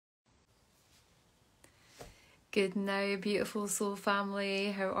Good now, beautiful soul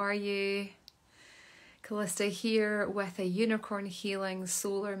family. How are you? Calista here with a unicorn healing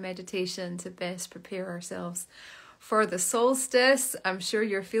solar meditation to best prepare ourselves for the solstice. I'm sure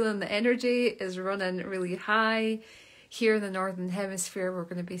you're feeling the energy is running really high. Here in the Northern Hemisphere, we're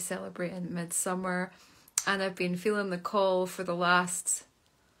going to be celebrating midsummer, and I've been feeling the call for the last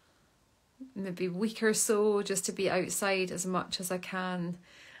maybe week or so just to be outside as much as I can,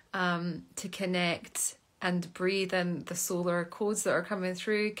 to connect and breathe in the solar codes that are coming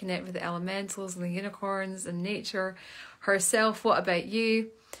through, connect with the elementals and the unicorns and nature herself. What about you?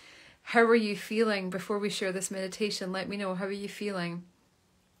 How are you feeling? Before we share this meditation, let me know, how are you feeling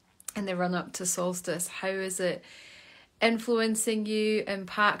in the run up to solstice? How is it influencing you,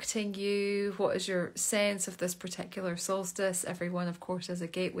 impacting you? What is your sense of this particular solstice? Everyone, of course, is a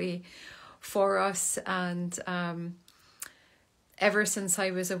gateway for us, and ever since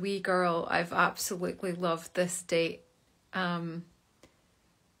I was a wee girl, I've absolutely loved this date. I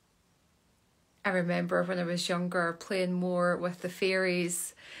remember when I was younger playing more with the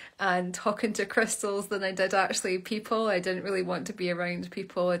fairies and talking to crystals than I did actually people. I didn't really want to be around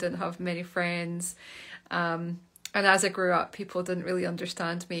people. I didn't have many friends. And as I grew up, people didn't really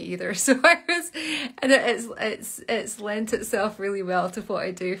understand me either. So and it's lent itself really well to what I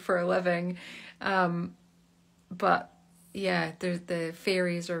do for a living. But yeah, the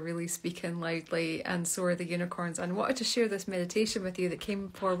fairies are really speaking loudly, and so are the unicorns. And I wanted to share this meditation with you that came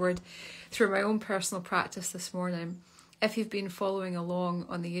forward through my own personal practice this morning. If you've been following along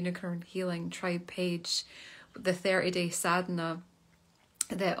on the Unicorn Healing Tribe page, the 30-day sadhana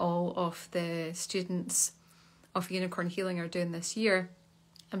that all of the students of Unicorn Healing are doing this year,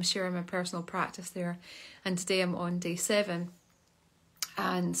 I'm sharing my personal practice there. And today I'm on day 7.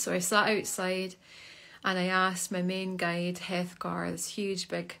 And so I sat outside and I asked my main guide, Hethgar, this huge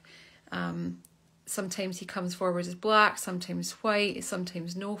big, sometimes he comes forward as black, sometimes white,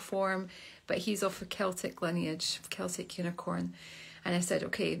 sometimes no form, but he's of a Celtic lineage, Celtic unicorn. And I said,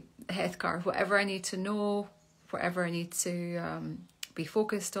 okay, Hethgar, whatever I need to know, whatever I need to be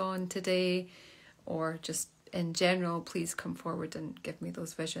focused on today, or just in general, please come forward and give me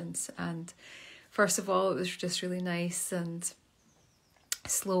those visions. And first of all, it was just really nice and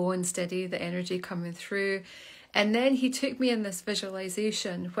slow and steady, the energy coming through. And then he took me in this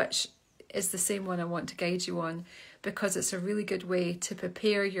visualization, which is the same one I want to guide you on, because it's a really good way to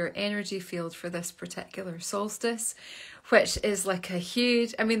prepare your energy field for this particular solstice, which is like a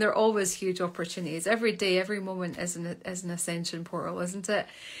huge, I mean, they're always huge opportunities. Every day, every moment is an ascension portal, isn't it?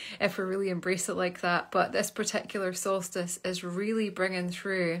 If we really embrace it like that. But this particular solstice is really bringing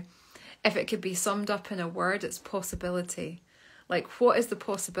through, if it could be summed up in a word, it's possibility. Like, what is the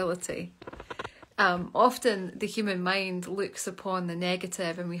possibility? Often the human mind looks upon the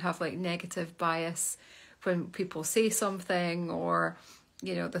negative, and we have like negative bias when people say something, or,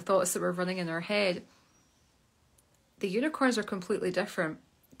 you know, the thoughts that were running in our head. The unicorns are completely different.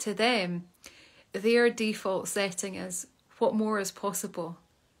 To them, their default setting is, what more is possible?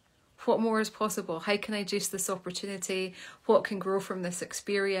 What more is possible? How can I juice this opportunity? What can grow from this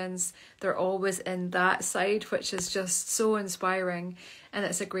experience? They're always in that side, which is just so inspiring. And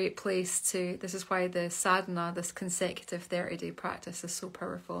it's a great place to, this is why the sadhana, this consecutive 30-day practice, is so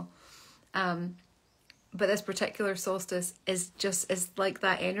powerful. But this particular solstice is like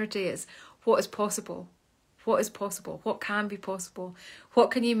that energy. It's what is possible? What is possible? What can be possible?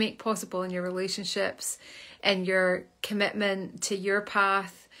 What can you make possible in your relationships, in your commitment to your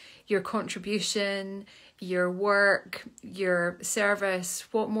path, your contribution, your work, your service?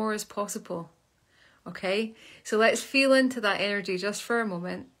 What more is possible? Okay, so let's feel into that energy just for a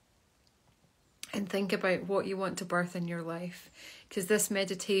moment and think about what you want to birth in your life. Because this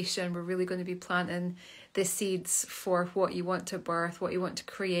meditation, we're really going to be planting the seeds for what you want to birth, what you want to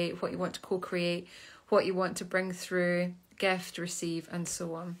create, what you want to co-create, what you want to bring through, gift, receive, and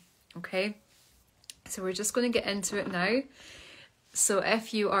so on. Okay, so we're just going to get into it now. So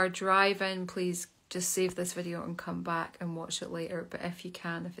if you are driving, please just save this video and come back and watch it later. But if you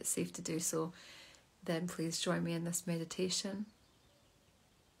can, if it's safe to do so, then please join me in this meditation.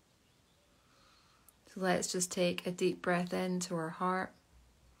 So let's just take a deep breath into our heart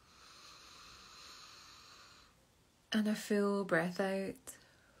and a full breath out.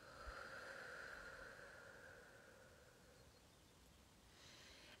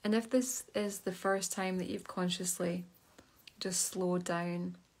 And if this is the first time that you've consciously just slowed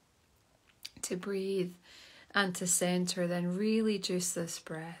down to breathe and to center, then really juice this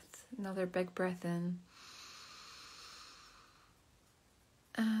breath. Another big breath in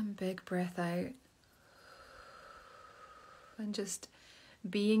and big breath out. And just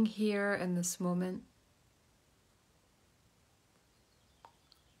being here in this moment,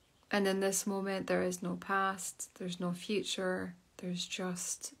 And in this moment, there is no past, there's no future, there's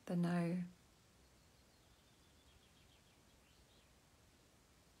just the now.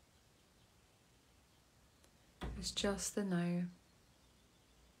 There's just the now.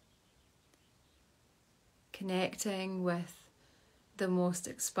 Connecting with the most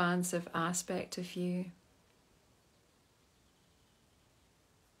expansive aspect of you.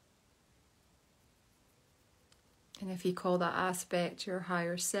 And if you call that aspect your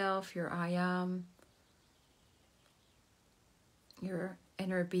higher self, your I am, your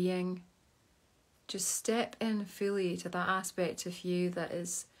inner being, just step in fully to that aspect of you that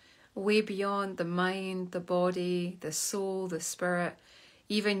is way beyond the mind, the body, the soul, the spirit,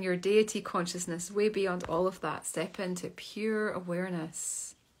 even your deity consciousness, way beyond all of that. Step into pure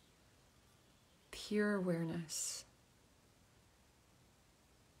awareness. Pure awareness.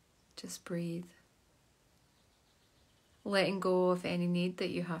 Just breathe. Letting go of any need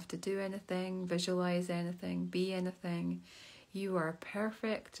that you have to do anything, visualize anything, be anything. You are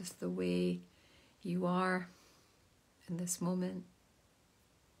perfect just the way you are in this moment.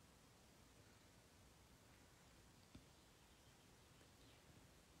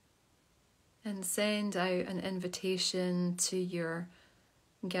 And send out an invitation to your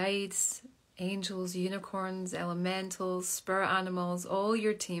guides, angels, unicorns, elementals, spirit animals, all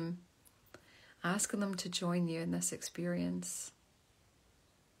your team, asking them to join you in this experience.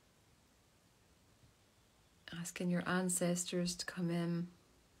 Asking your ancestors to come in.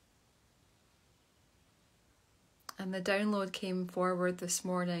 And the download came forward this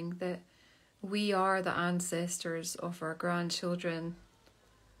morning that we are the ancestors of our grandchildren.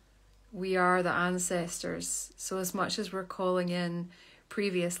 We are the ancestors. So as much as we're calling in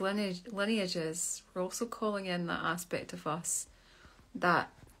previous lineages, we're also calling in that aspect of us,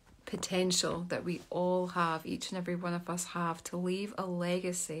 that potential that we all have, each and every one of us have, to leave a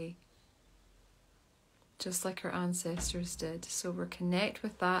legacy, just like our ancestors did. So we connect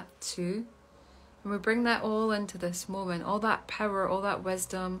with that too. And we bring that all into this moment, all that power, all that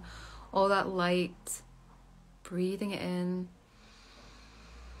wisdom, all that light, breathing it in.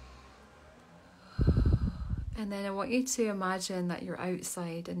 And then I want you to imagine that you're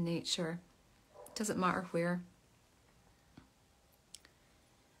outside in nature. It doesn't matter where.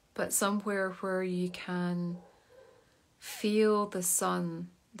 But somewhere where you can feel the sun,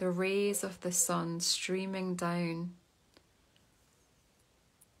 the rays of the sun streaming down.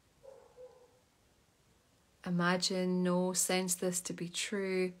 Imagine, sense this to be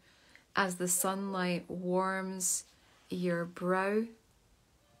true, as the sunlight warms your brow,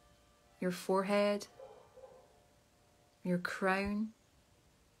 your forehead, your crown.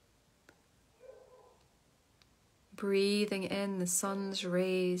 Breathing in the sun's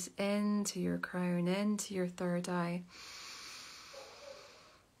rays into your crown, into your third eye.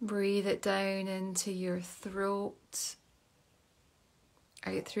 Breathe it down into your throat,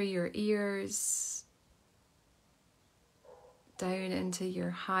 out through your ears, down into your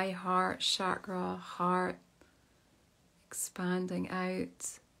high heart chakra, heart, expanding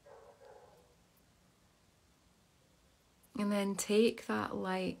out. And then take that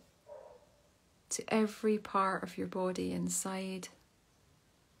light to every part of your body, inside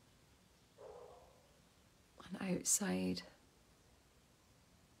and outside.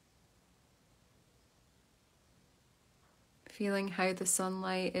 Feeling how the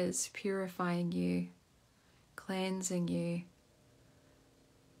sunlight is purifying you, cleansing you.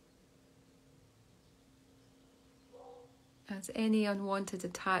 As any unwanted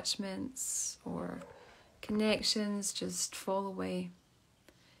attachments or connections just fall away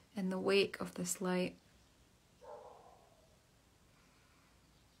in the wake of this light.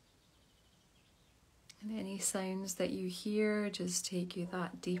 And any sounds that you hear just take you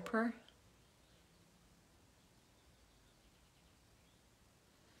that deeper.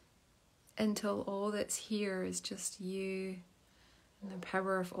 Until all that's here is just you and the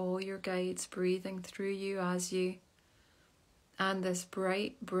power of all your guides breathing through you as you, and this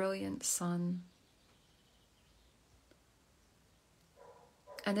bright, brilliant sun.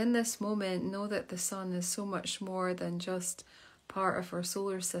 And in this moment, know that the sun is so much more than just part of our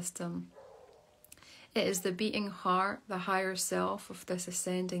solar system. It is the beating heart, the higher self of this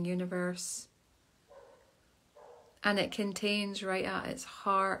ascending universe. And it contains right at its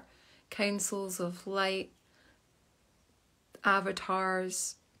heart councils of light,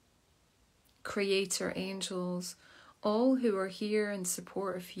 avatars, creator angels, all who are here in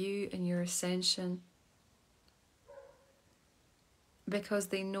support of you and your ascension. Because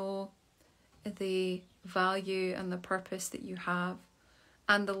they know the value and the purpose that you have,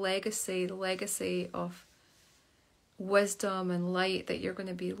 and the legacy of wisdom and light that you're going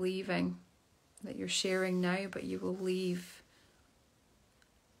to be leaving, that you're sharing now, but you will leave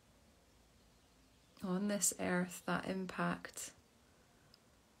on this earth, that impact.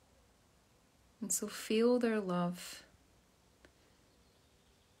 And so feel their love.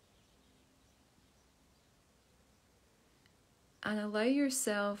 And allow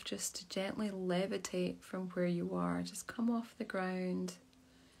yourself just to gently levitate from where you are. Just come off the ground,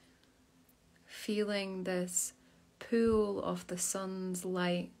 feeling this pool of the sun's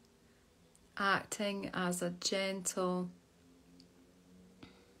light acting as a gentle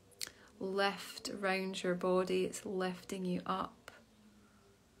lift around your body. It's lifting you up.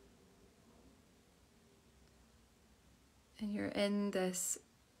 And you're in this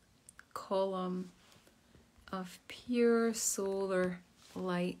column of pure solar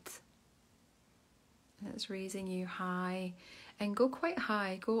light. And it's raising you high. And go quite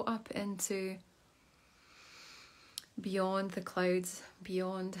high. Go up into beyond the clouds,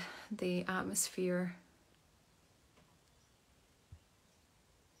 beyond the atmosphere.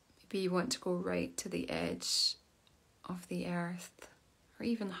 Maybe you want to go right to the edge of the earth, or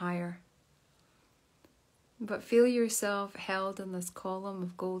even higher. But feel yourself held in this column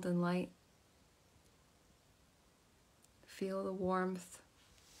of golden light. Feel the warmth.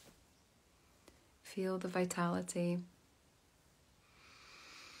 Feel the vitality.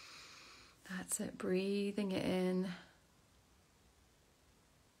 That's it, breathing it in.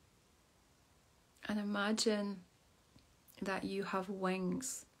 And imagine that you have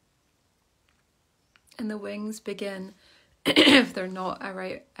wings. And the wings begin, if they're not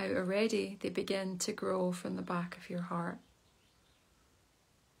out already, they begin to grow from the back of your heart.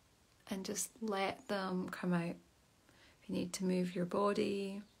 And just let them come out. If you need to move your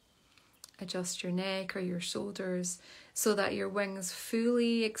body, adjust your neck or your shoulders so that your wings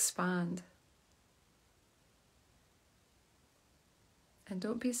fully expand. And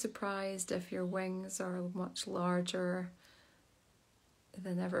don't be surprised if your wings are much larger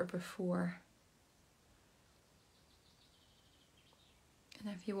than ever before.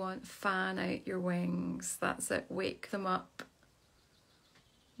 And if you want, fan out your wings. That's it. Wake them up.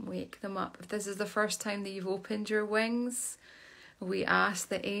 Wake them up. If this is the first time that you've opened your wings, we ask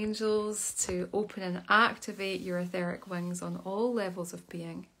the angels to open and activate your etheric wings on all levels of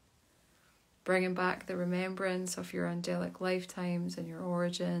being, bringing back the remembrance of your angelic lifetimes and your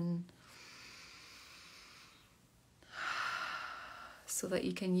origin, so that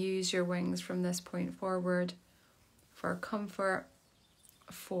you can use your wings from this point forward for comfort,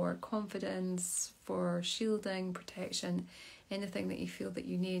 for confidence, for shielding, protection, anything that you feel that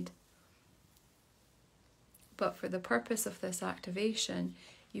you need. But for the purpose of this activation,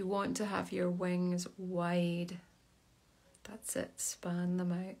 you want to have your wings wide. That's it, span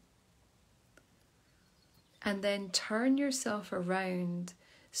them out. And then turn yourself around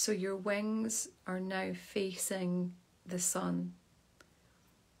so your wings are now facing the sun.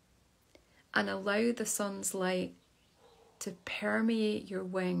 And allow the sun's light to permeate your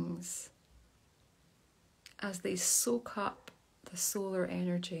wings as they soak up the solar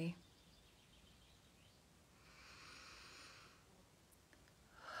energy.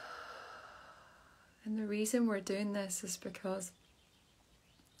 And the reason we're doing this is because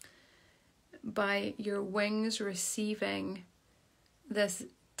by your wings receiving this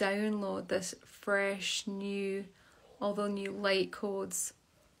download, this fresh, new, although new light codes,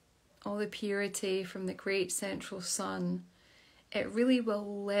 all the purity from the great central sun, it really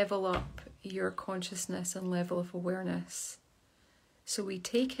will level up your consciousness and level of awareness. So we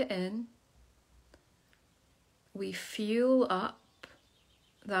take it in, we fuel up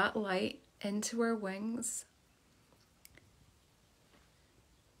that light into our wings,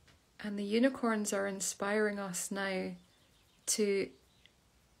 and the unicorns are inspiring us now to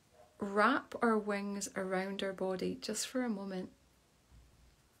wrap our wings around our body just for a moment.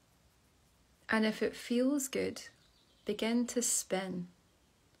 And if it feels good, begin to spin.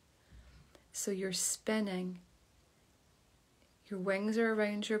 So you're spinning. Your wings are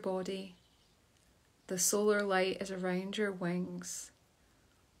around your body. The solar light is around your wings.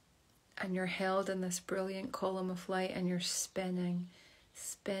 And you're held in this brilliant column of light, and you're spinning,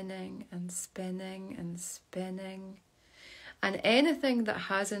 spinning and spinning and spinning. And anything that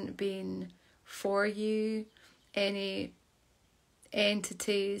hasn't been for you, any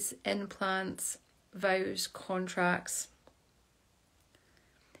entities, implants, vows, contracts,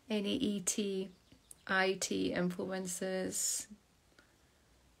 any IT influences,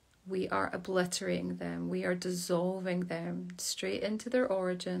 we are obliterating them. We are dissolving them straight into their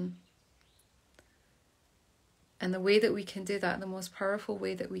origin. And the way that we can do that, the most powerful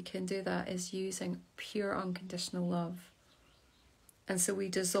way that we can do that, is using pure unconditional love. And so we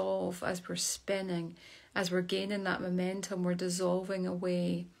dissolve as we're spinning, as we're gaining that momentum, we're dissolving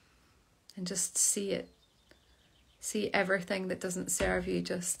away, and just see it. See everything that doesn't serve you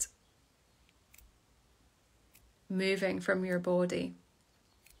just moving from your body,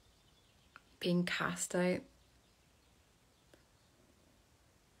 being cast out.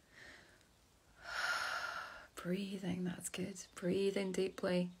 Breathing, that's good. Breathing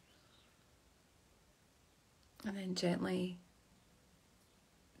deeply. And then gently,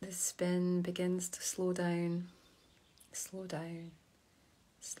 the spin begins to slow down, slow down,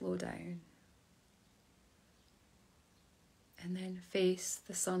 slow down. And then face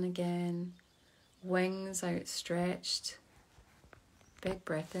the sun again, wings outstretched. Big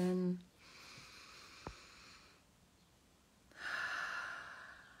breath in.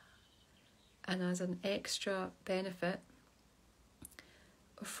 And as an extra benefit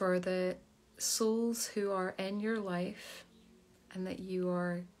for the souls who are in your life and that you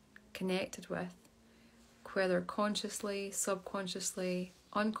are connected with, whether consciously, subconsciously,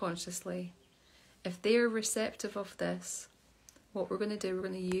 unconsciously, if they are receptive of this, what we're going to do, we're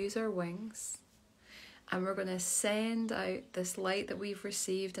going to use our wings and we're going to send out this light that we've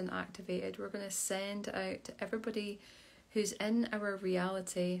received and activated. We're going to send out to everybody who's in our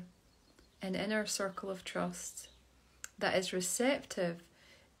reality and in our circle of trust that is receptive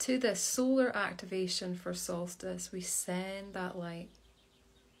to this solar activation for solstice. We send that light.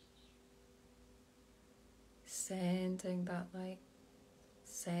 Sending that light.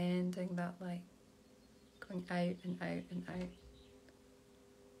 Sending that light. Going out and out and out.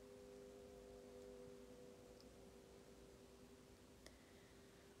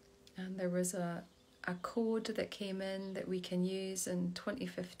 And there was a code that came in that we can use in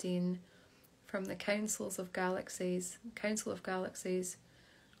 2015 from the Council of Galaxies,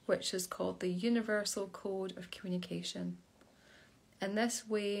 which is called the Universal Code of Communication. And this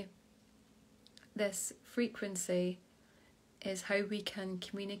way, this frequency is how we can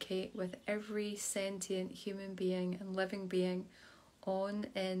communicate with every sentient human being and living being on,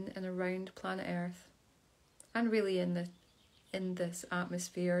 in and around planet Earth, and really in this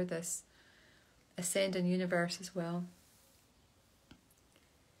atmosphere, this ascending universe as well.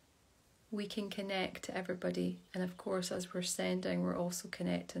 We can connect to everybody, and of course as we're sending, we're also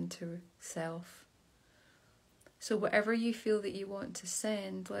connecting to self. So whatever you feel that you want to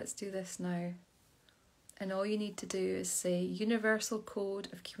send, let's do this now. And all you need to do is say, Universal Code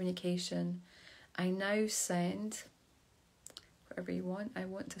of Communication, I now send, whatever you want, I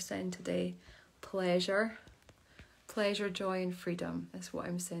want to send today pleasure, joy and freedom is what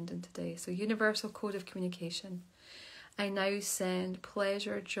I'm sending today. So Universal Code of Communication. I now send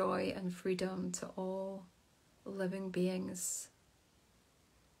pleasure, joy and freedom to all living beings.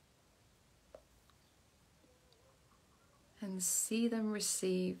 And see them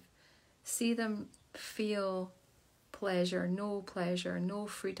receive, see them feel pleasure, no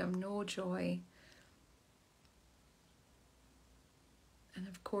freedom, no joy. And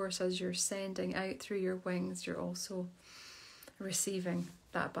of course, as you're sending out through your wings, you're also receiving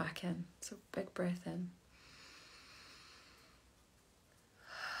that back in. So big breath in.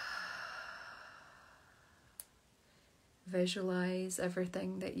 Visualize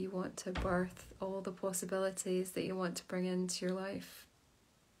everything that you want to birth, all the possibilities that you want to bring into your life.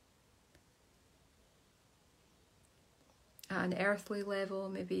 At an earthly level,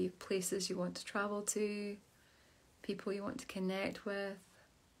 maybe places you want to travel to, people you want to connect with,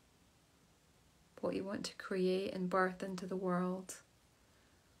 what you want to create and birth into the world.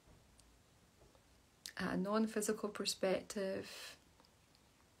 At a non-physical perspective,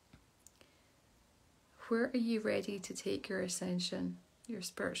 where are you ready to take your ascension, your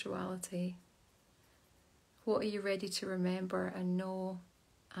spirituality? What are you ready to remember and know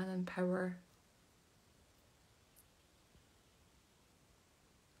and empower?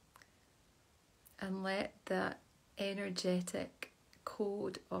 And let that energetic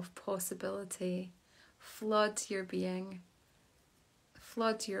code of possibility flood your being,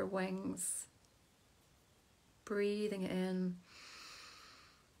 flood your wings, breathing in.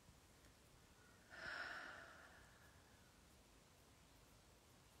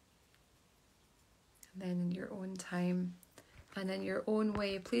 And then in your own time and in your own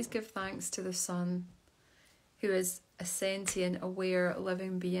way, please give thanks to the sun, who is a sentient, aware,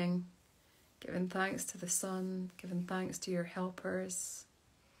 living being. Giving thanks to the sun, giving thanks to your helpers,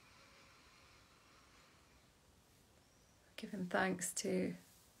 giving thanks to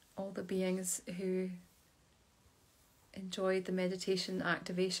all the beings who enjoyed the meditation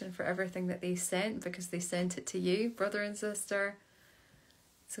activation for everything that they sent, because they sent it to you, brother and sister.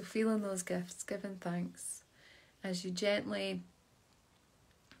 So feeling those gifts, giving thanks, as you gently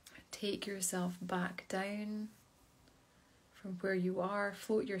take yourself back down from where you are,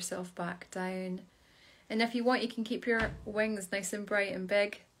 float yourself back down. And if you want, you can keep your wings nice and bright and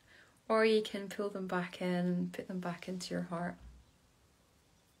big, or you can pull them back in, put them back into your heart.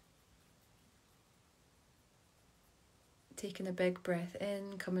 Taking a big breath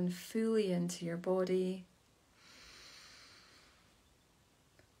in, coming fully into your body.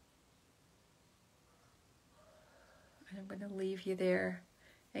 And I'm going to leave you there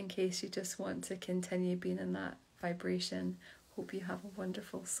in case you just want to continue being in that vibration. Hope you have a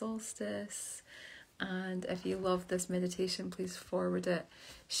wonderful solstice. And if you love this meditation, please forward it,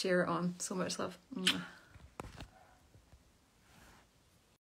 share it on. So much love. Mwah.